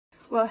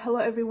Well, hello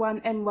everyone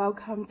and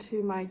welcome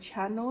to my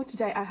channel.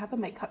 Today I have a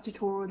makeup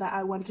tutorial that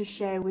I want to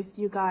share with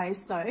you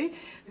guys. So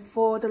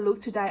for the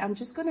look today, I'm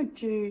just going to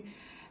do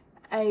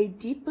a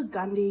deep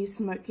burgundy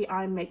smoky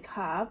eye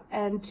makeup,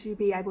 and to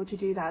be able to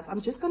do that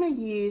I'm just going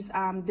to use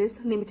this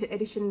limited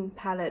edition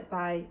palette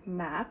by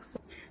MAC.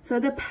 So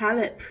the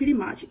palette pretty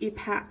much is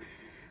packed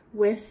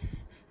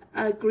with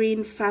a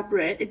green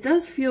fabric. It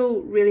does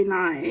feel really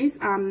nice.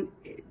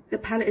 The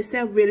palette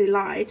itself really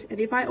light, and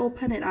if I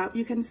open it up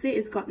you can see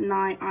it's got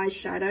 9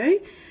 eyeshadow.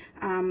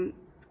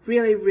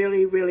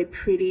 Really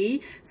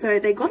pretty. So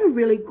they got a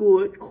really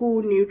good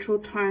cool neutral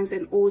tones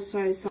and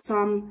also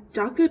some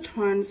darker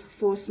tones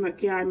for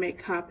smoky eye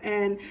makeup,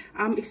 and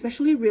I'm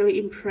especially really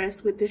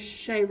impressed with this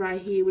shade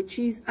right here, which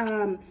is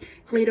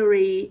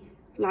glittery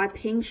light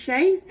pink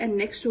shade, and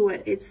next to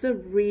it it's a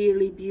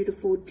really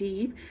beautiful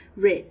deep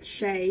red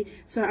shade.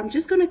 So I'm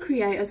just going to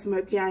create a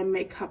smoky eye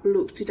makeup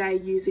look today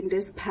using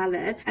this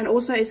palette, and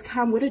also it's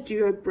come with a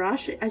duo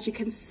brush, as you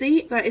can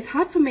see. So it's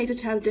hard for me to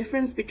tell the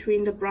difference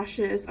between the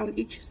brushes on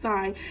each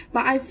side,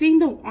 but I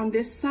think that on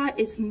this side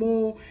it's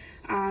more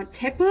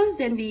taper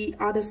than the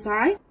other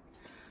side.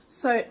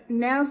 So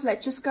now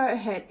let's just go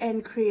ahead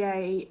and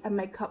create a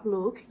makeup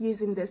look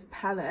using this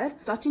palette.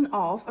 Starting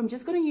off, I'm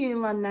just going to use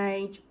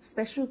Laneige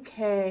Special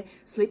Care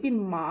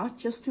Sleeping Mask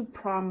just to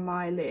prime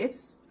my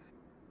lips.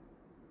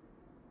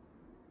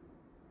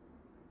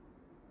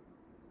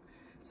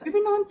 So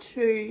moving on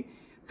to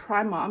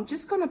primer, I'm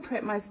just going to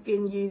prep my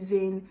skin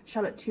using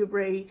Charlotte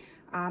Tilbury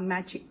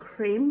Magic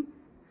Cream.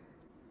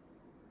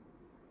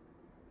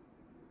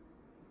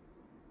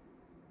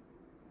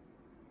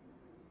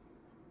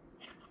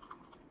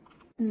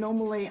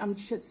 Normally, I'm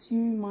just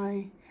using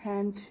my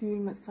hand to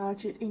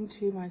massage it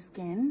into my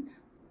skin.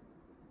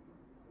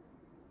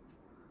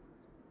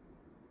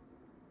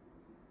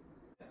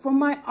 For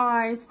my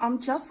eyes,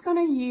 I'm just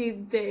gonna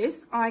use this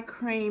eye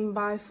cream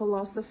by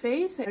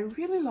Philosophy. So I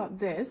really love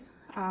this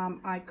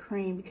eye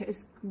cream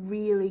because it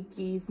really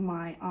gives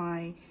my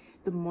eye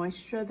the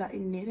moisture that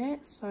it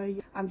needed. So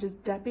I'm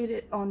just dabbing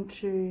it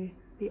onto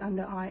the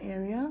under eye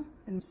area.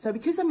 And so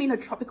because I'm in a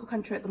tropical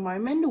country at the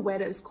moment, the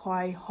weather is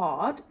quite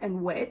hot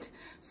and wet.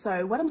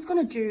 So what I'm just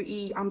gonna do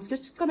is I'm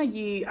just gonna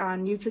use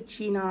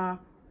Neutrogena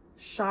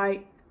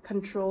Shine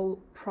Control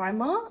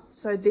Primer.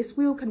 So this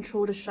will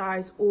control the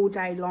shines all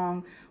day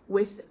long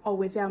with or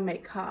without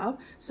makeup.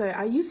 So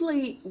I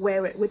usually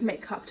wear it with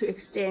makeup to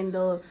extend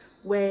the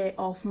wear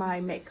of my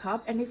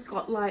makeup, and it's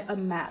got like a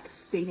matte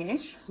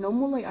finish.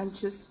 Normally I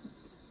just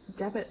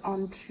dab it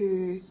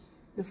onto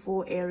the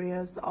 4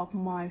 areas of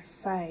my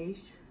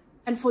face.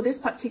 And for this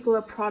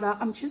particular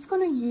product, I'm just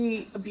going to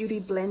use a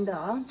beauty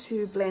blender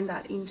to blend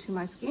that into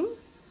my skin.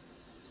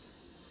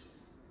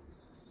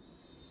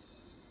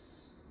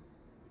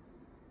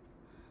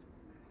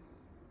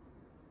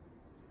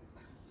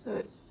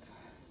 So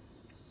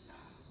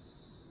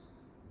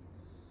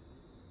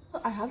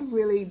I had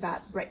really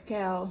bad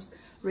breakouts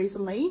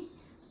recently,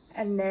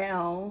 and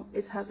now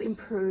it has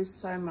improved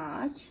so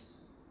much.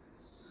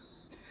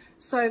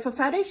 So for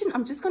foundation,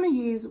 I'm just going to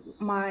use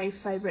my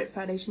favorite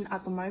foundation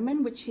at the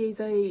moment, which is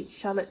a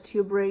Charlotte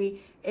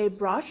Tilbury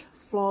Airbrush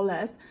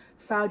Flawless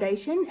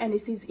Foundation, and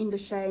this is in the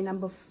shade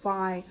number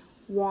 5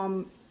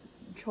 Warm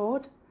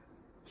Chaud.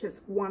 Just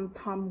one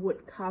pump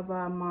would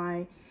cover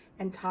my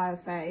entire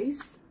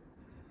face.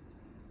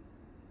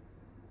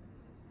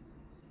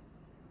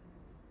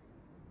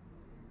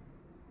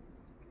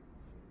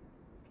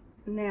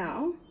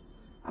 Now,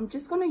 I'm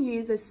just going to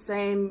use the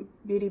same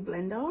beauty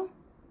blender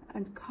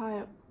and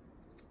kind of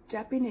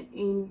dabbing it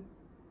in.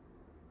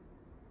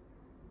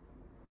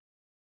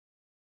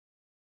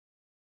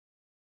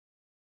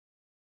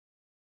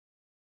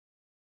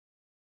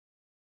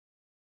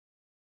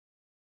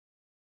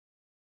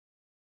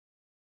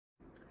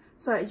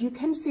 So you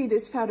can see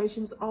these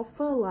foundations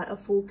offer like a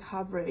full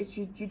coverage.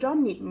 You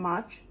don't need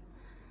much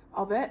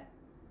of it.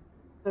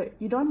 But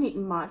you don't need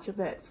much of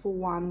it for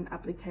one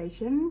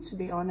application, to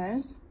be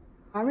honest.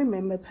 I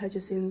remember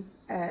purchasing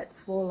it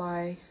for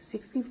like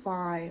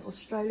 65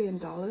 Australian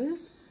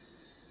dollars.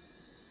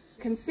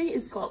 You can see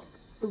it's got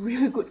a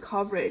really good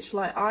coverage.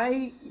 Like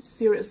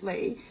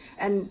seriously,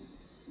 and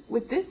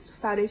with this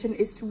foundation,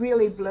 it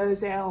really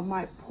blurs out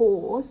my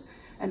pores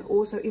and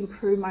also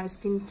improve my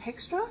skin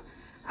texture.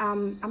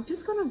 I'm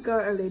just gonna go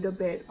a little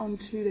bit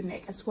onto the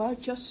neck as well,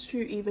 just to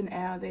even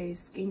out the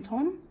skin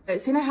tone.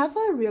 Since I have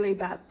a really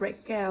bad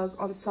breakouts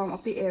on some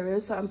of the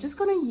areas, so I'm just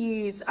gonna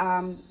use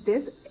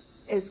this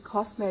is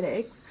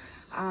Cosmetics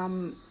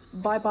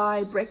Bye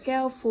Bye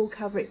Breakout Full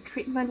Coverage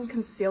Treatment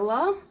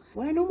Concealer.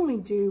 What I normally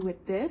do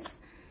with this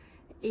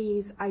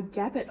is I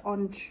dab it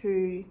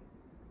onto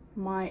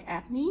my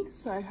acne,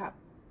 so I have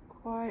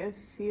quite a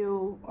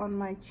few on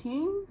my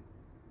chin.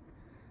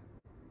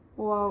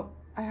 Well,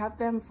 I have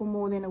them for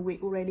more than a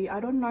week already.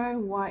 I don't know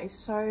why it's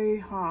so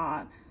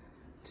hard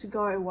to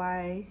go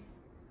away.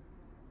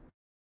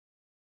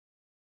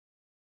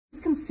 This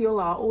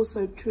concealer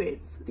also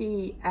treats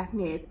the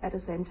acne at the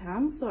same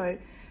time, so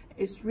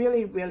It's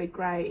really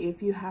great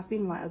if you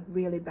having like a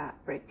really bad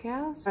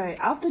breakout. So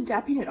after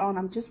dabbing it on,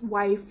 I'm just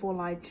wait for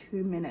like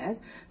 2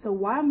 minutes. So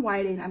while I'm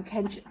waiting,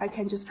 I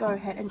can just go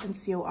ahead and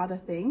conceal other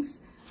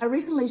things. I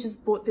recently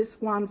just bought this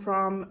one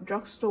from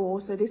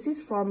drugstore. So this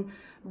is from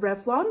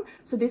Revlon.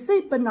 So this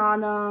is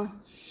banana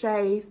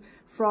shades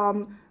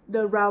from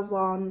the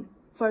Revlon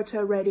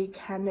Photoready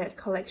Candid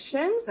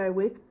collection. So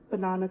with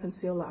banana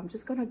concealer, I'm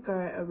just gonna go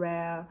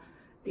around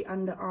the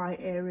under eye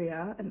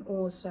area, and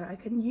also I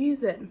can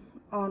use it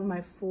on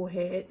my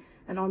forehead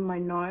and on my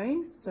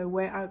nose. So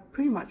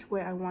pretty much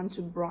where I want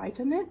to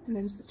brighten it, and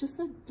then just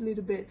a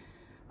little bit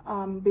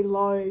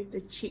below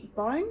the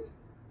cheekbone.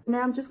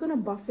 Now I'm just gonna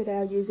buff it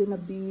out using a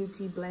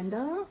beauty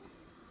blender.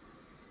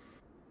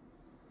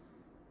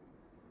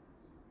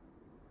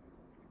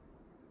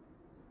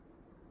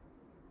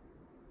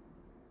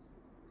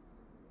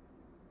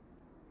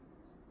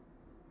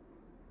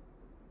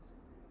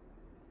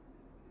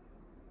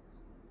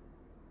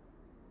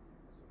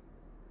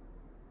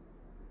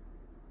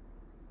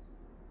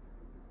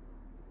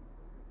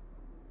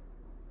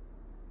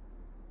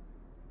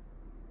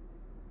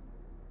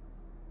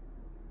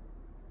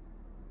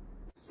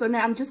 So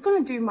now I'm just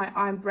going to do my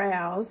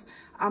eyebrows.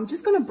 I'm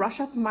just going to brush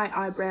up my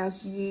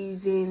eyebrows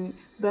using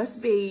Burt's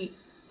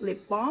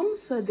lip balm.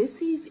 So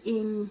this is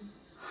in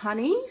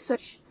honey. So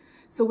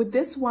with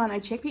this one, I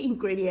check the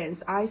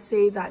ingredients. I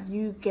see that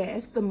you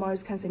guess the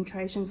most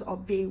concentrations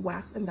of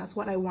beeswax, and that's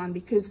what I want,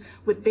 because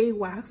with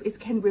beeswax, it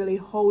can really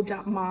hold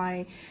up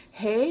my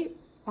hair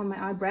on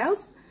my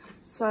eyebrows.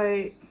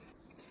 So,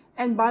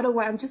 and by the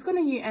way, I'm just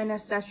going to use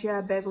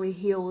Anastasia Beverly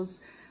Hills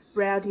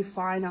Brow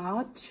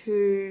Definer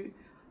to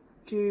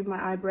do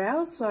my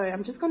eyebrows. So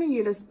I'm just going to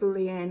use a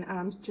spoolie, and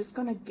I'm just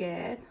going to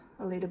get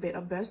a little bit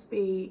of Burt's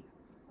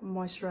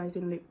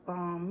moisturizing lip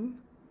balm.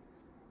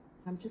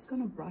 I'm just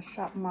going to brush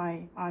up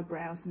my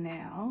eyebrows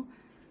now.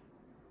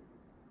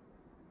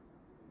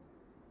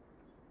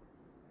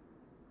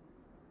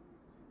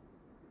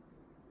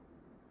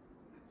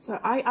 So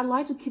I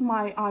like to keep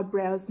my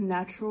eyebrows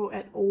natural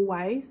at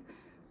always.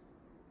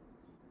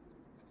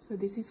 So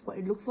this is what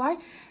it looks like.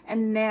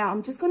 And now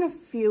I'm just going to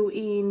fill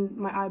in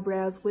my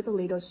eyebrows with a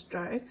little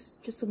strokes,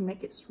 just to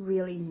make it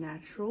really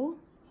natural.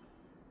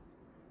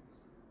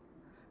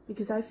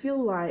 Because I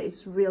feel like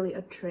it's really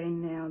a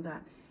trend now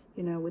that,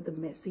 you know, with the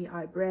messy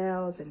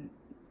eyebrows, and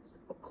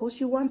of course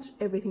you want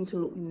everything to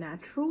look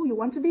natural. You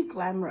want to be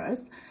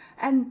glamorous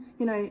and,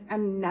 you know,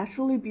 and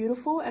naturally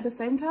beautiful at the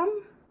same time.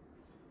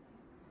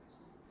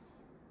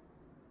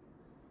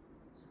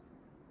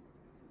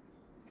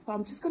 So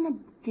I'm just going to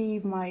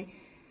give my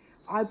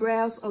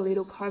eyebrows a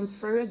little comb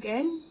through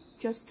again,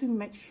 just to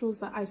make sure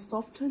that I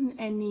soften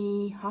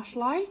any harsh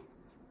line.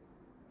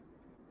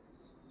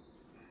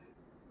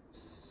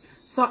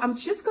 So I'm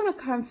just going to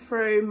comb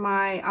through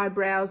my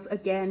eyebrows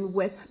again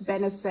with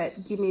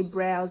Benefit Gimme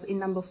Brows in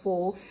number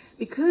 4,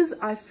 because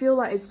I feel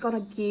like it's going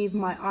to give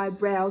my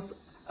eyebrows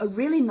a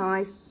really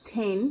nice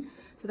tint.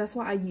 So that's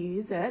why I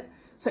use it.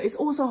 So it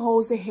also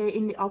holds the hair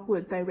in the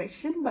upward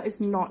direction, but it's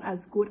not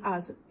as good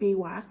as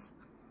beeswax.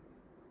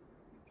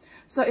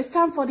 So it's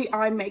time for the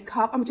eye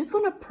makeup. I'm just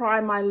going to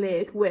prime my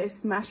lid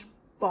with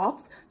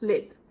Smashbox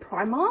Lid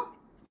Primer.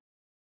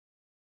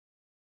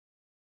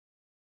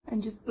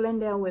 And just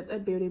blend down with a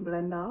beauty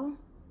blender.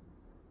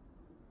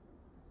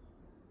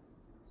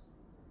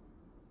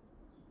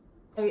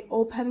 I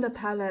open the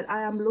palette.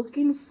 I am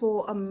looking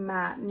for a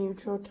matte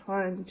neutral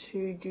tone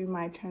to do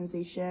my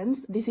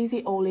transitions. This is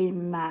the only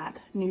matte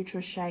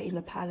neutral shade in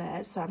the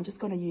palette, so I'm just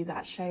going to use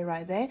that shade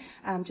right there,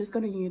 and I'm just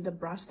going to use the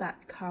brush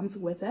that comes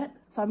with it.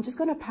 So I'm just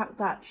going to pack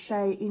that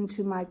shade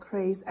into my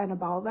crease and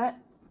above it.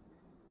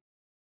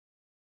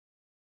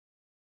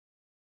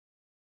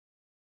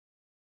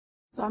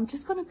 So I'm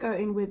just going to go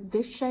in with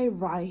this shade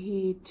right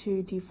here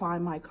to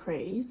define my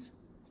crease.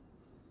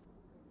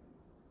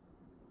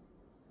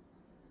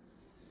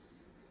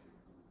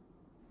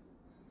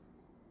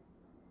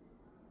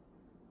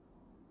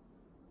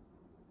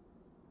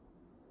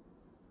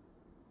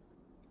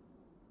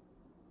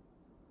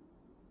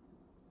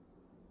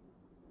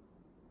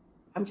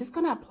 I'm just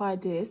going to apply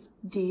this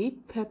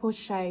deep purple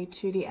shade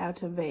to the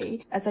outer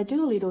V as I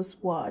do a little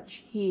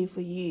swatch here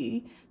for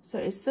you. So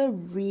it's a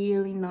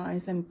really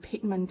nice and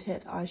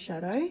pigmented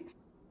eyeshadow.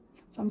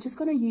 So I'm just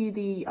going to use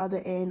the other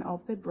end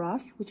of the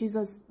brush, which is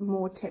a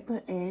more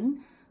tapered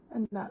end,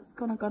 and that's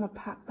gonna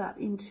pack that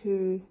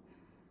into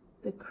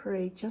the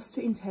crease just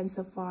to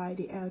intensify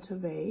the outer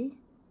V.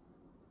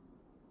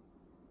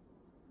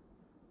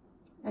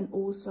 And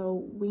also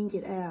wing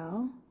it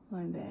out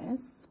like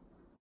this.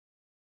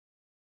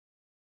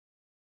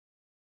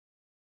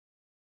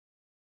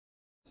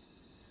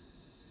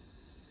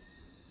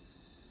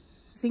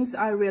 Since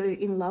I'm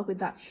really in love with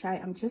that shade,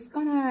 I'm just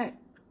gonna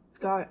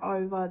go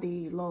over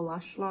the lower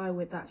lash line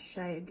with that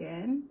shade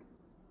again.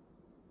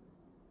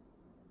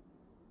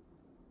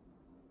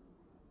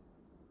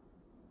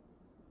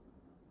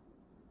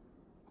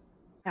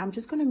 I'm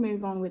just gonna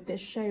move on with this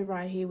shade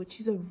right here,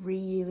 which is a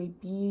really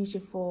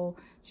beautiful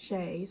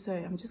shade. So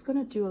I'm just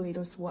gonna do a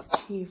little swatch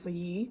here for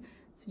you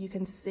so you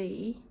can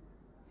see.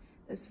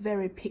 It's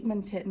very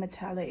pigmented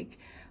metallic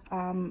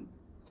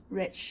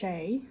red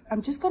shade.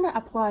 I'm just gonna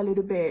apply a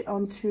little bit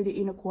onto the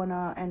inner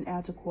corner and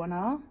outer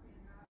corner.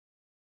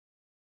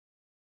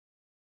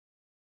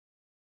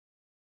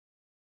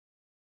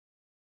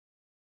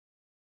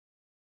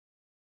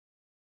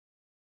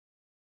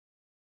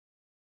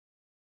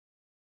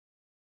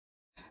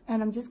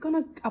 And I'm just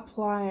gonna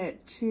apply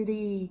it to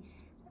the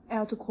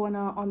outer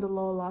corner on the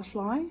lower lash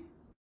line.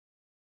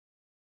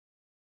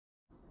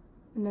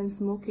 And then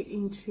smoke it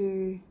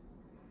into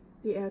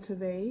the outer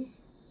V.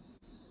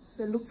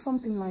 So it looks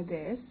something like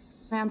this.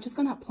 Now I'm just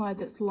gonna apply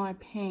this light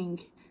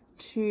pink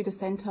to the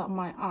center of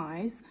my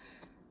eyes.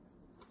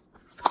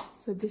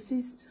 So this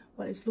is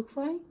what it looks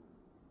like.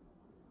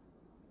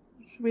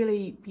 It's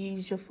really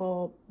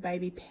beautiful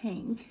baby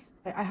pink.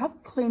 I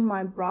have cleaned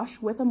my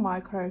brush with a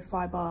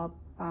microfiber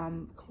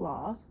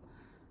cloth.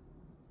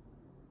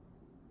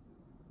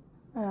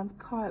 And I'm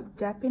kind of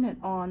dapping it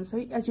on.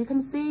 So as you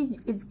can see,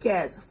 it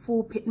gets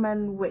full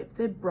pigment with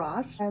the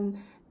brush, and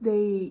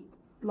the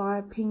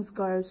light pinks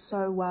go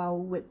so well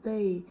with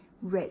the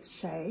red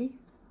shade.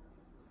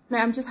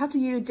 Now I'm just have to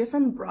use a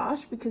different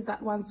brush because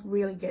that one's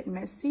really get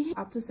messy.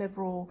 After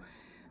several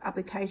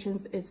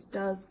applications, it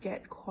does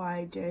get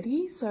quite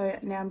dirty. So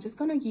now I'm just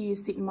gonna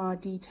use Sigma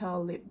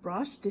Detail Lip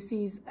Brush. This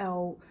is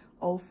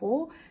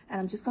L04, and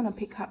I'm just gonna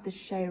pick up the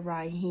shade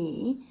right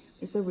here.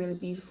 It's a really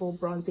beautiful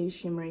bronzy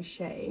shimmery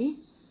shade.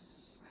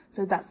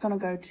 So that's gonna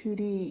go to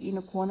the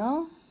inner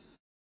corner.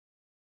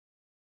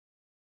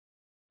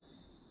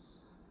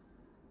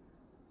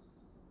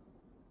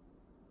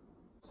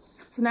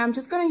 So now I'm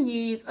just gonna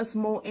use a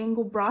small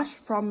angle brush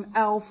from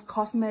e.l.f.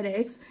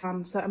 Cosmetics.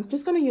 So I'm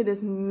just gonna use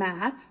this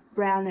matte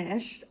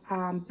brownish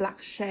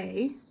black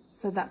shade.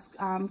 So that's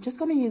just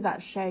gonna use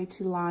that shade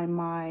to line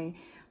my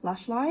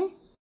lash line.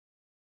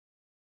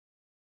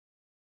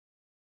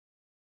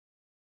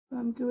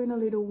 I'm doing a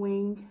little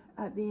wing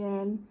at the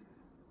end,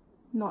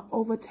 not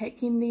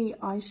overtaking the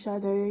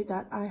eyeshadow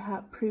that I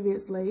had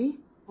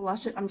previously.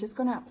 Blush it, I'm just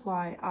gonna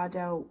apply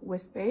Ardell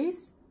West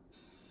Base.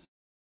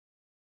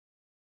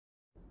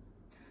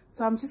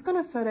 So I'm just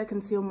gonna further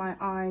conceal my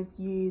eyes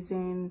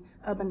using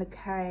Urban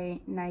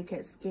Decay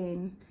Naked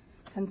Skin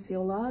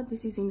Concealer.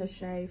 This is in the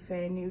shade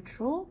Fair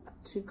Neutral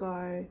to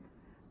go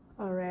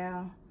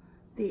around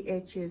the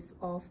edges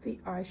of the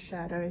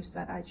eyeshadows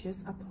that I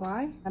just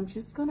applied. I'm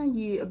just gonna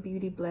use a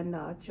beauty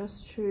blender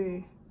just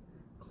to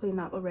clean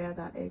up around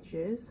that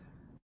edges.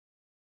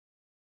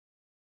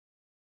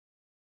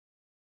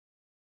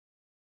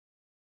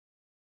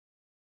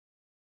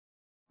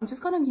 I'm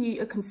just gonna use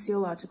a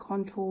concealer to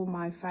contour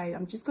my face.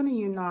 I'm just gonna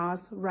use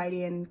NARS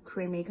Radiant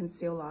Creamy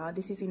Concealer.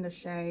 This is in the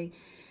shade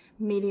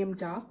Medium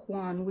Dark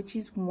One, which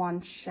is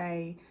one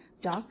shade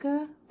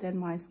darker than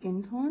my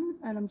skin tone.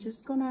 And I'm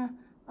just gonna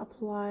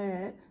apply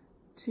it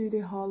to the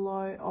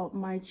hollow of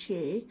my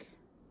cheek.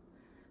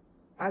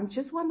 I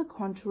just want the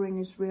contouring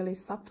is really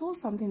subtle,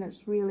 something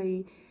that's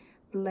really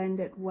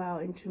blended well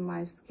into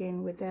my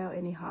skin without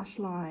any harsh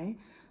line,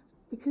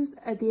 because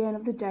at the end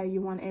of the day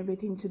you want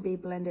everything to be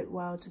blended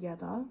well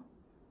together.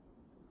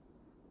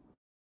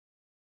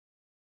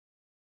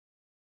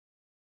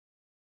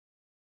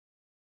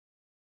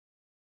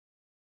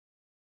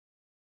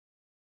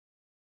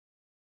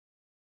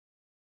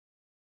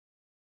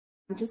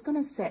 I'm just going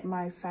to set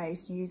my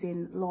face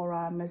using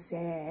Laura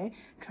Mercier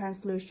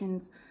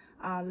Translucent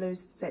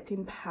Loose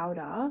Setting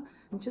Powder.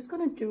 I'm just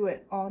going to do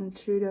it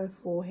onto the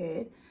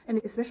forehead,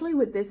 and especially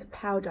with this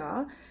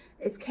powder,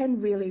 it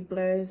can really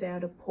blur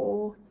out the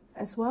pore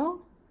as well.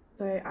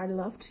 So I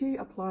love to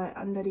apply it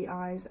under the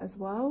eyes as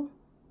well.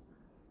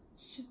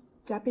 Just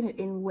dabbing it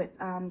in with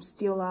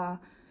Stila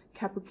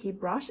Kabuki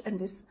brush, and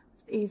this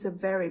is a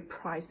very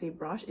pricey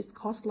brush. It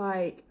costs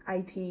like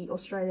 80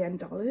 Australian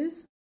dollars.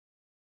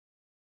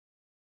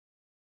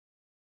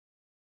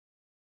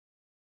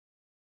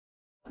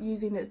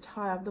 Using the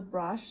tie of the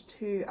brush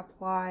to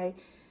apply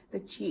the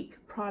cheek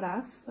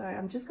products. So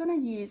I'm just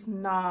going to use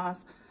NARS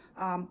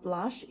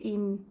blush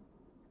in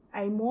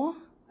Amore.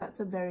 That's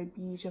a very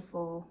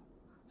beautiful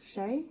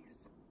shade.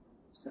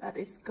 So as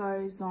it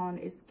goes on,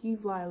 it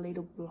gives like a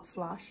little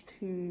flush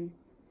to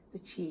the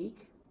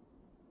cheek.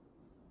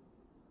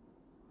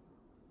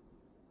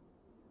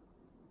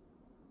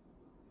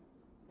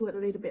 Do it a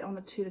little bit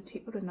to the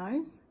tip of the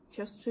nose,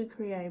 just to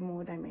create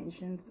more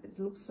dimensions. It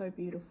looks so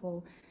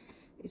beautiful.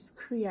 It's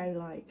create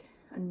like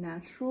a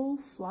natural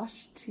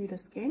flush to the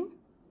skin.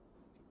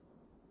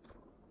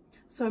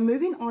 So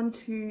moving on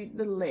to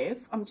the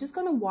lips, I'm just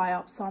going to wire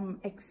up some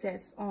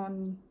excess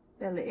on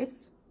the lips.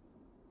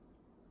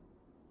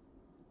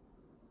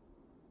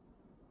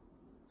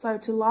 So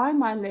to line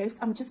my lips,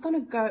 I'm just going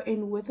to go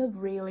in with a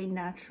really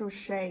natural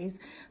shades.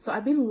 So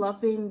I've been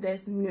loving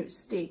this Nude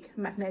Stick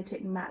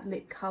Magnetic Matte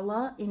Lip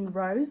color in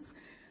Rose.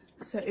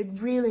 So it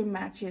really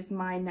matches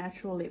my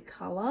natural lip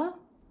color.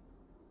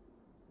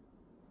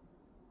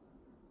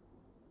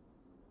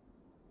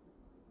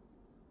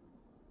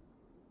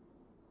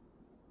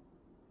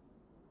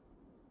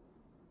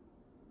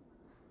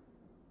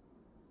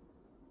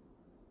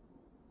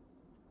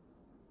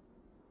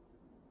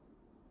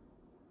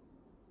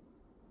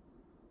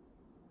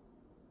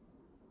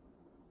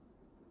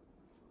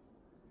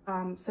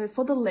 So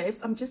for the lips,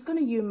 I'm just going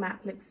to use matte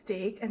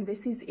lipstick, and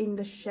this is in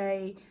the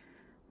shade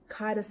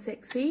Kinda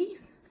Sexy.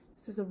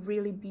 This is a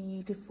really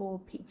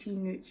beautiful peachy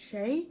nude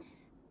shade,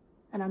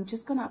 and I'm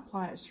just going to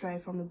apply it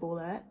straight from the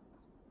bullet.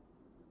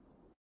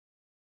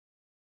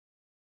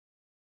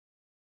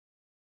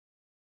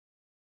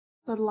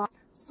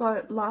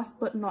 So last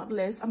but not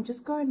least, I'm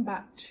just going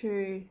back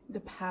to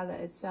the palette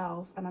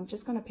itself, and I'm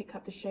just going to pick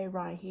up the shade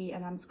right here,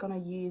 and I'm just going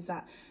to use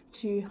that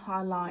to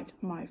highlight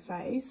my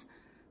face.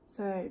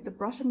 So the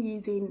brush I'm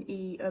using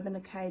is Urban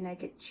Decay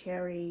Naked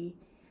Cherry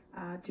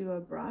Duo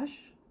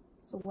brush.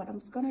 So what I'm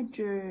just going to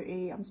do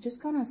is I'm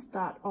just going to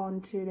start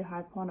onto the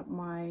high point of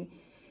my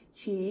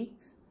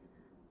cheeks.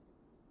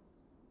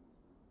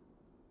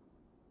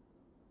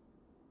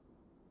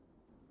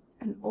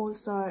 And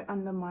also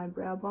under my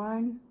brow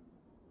bone.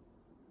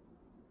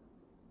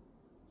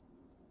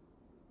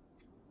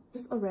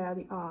 Just around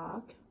the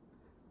arc.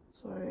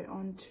 So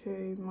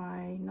onto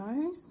my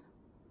nose.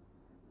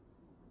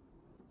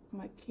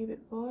 My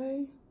cupid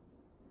bow.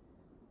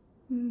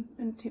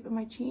 And tip of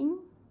my chin.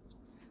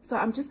 So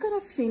I'm just going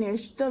to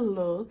finish the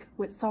look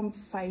with some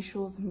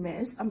facial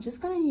mist. I'm just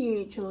going to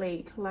use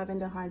Gillette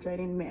Lavender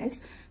Hydrating Mist.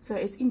 So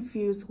it's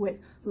infused with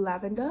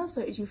lavender.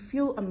 So you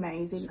feel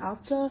amazing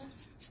after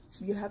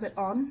you have it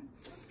on.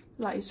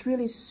 Like, it's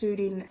really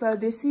soothing. So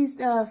this is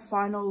the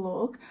final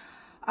look.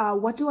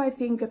 What do I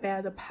think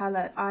about the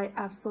palette? I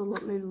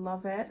absolutely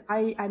love it.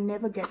 I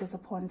never get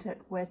disappointed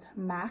with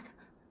MAC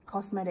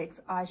Cosmetics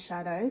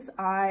eyeshadows.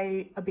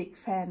 I'm a big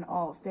fan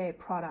of their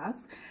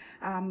products.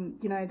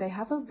 You know, they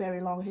have a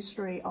very long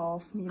history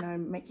of, you know,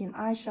 making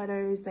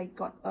eyeshadows. They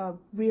got a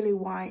really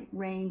wide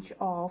range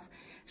of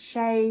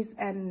shades,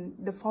 and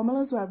the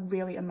formulas were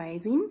really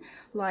amazing.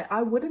 Like,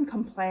 I wouldn't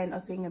complain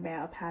a thing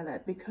about a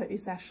palette because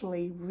it's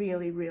actually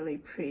really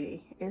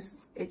pretty.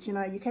 It's you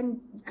know, you can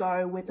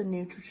go with the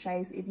neutral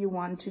shades if you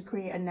want to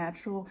create a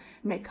natural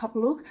makeup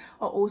look,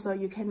 or also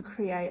you can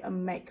create a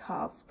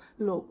makeup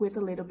look with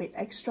a little bit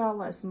extra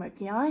like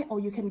smoky eye, or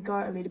you can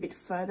go a little bit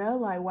further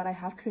like what I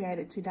have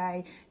created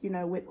today, you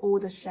know, with all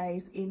the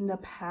shades in the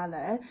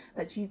palette,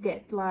 that you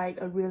get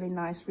like a really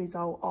nice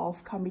result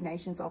of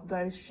combinations of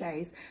those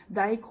shades.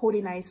 They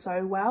coordinate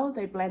so well,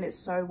 they blend it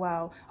so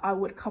well. I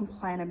would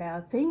complain about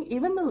a thing.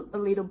 Even the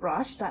little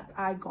brush that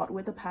I got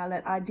with the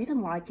palette, I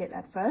didn't like it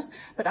at first,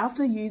 but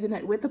after using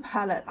it with the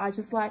palette, I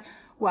just like,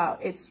 wow,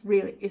 it's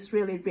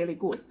really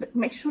good. But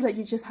make sure that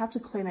you just have to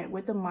clean it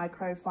with the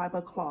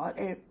microfiber cloth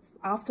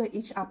after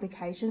each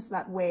application, so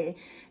that way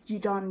you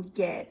don't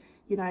get,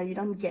 you know, you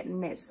don't get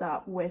messed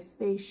up with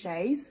these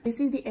shades. This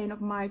is the end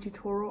of my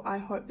tutorial. I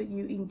hope that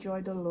you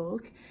enjoyed the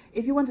look.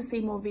 If you want to see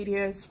more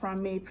videos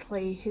from me,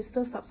 please hit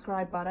the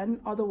subscribe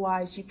button.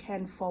 Otherwise, you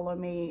can follow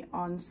me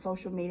on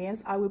social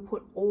medias. I will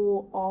put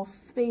all of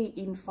the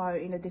info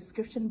in the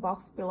description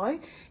box below.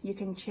 You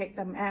can check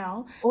them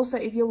out. Also,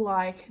 if you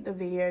like the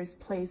videos,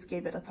 please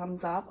give it a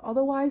thumbs up.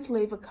 Otherwise,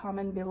 leave a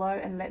comment below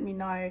and let me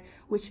know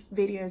which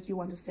videos you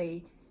want to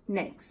see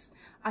next.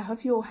 I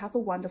hope you all have a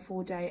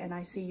wonderful day, and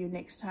I see you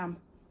next time.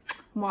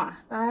 Mwah.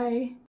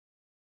 Bye.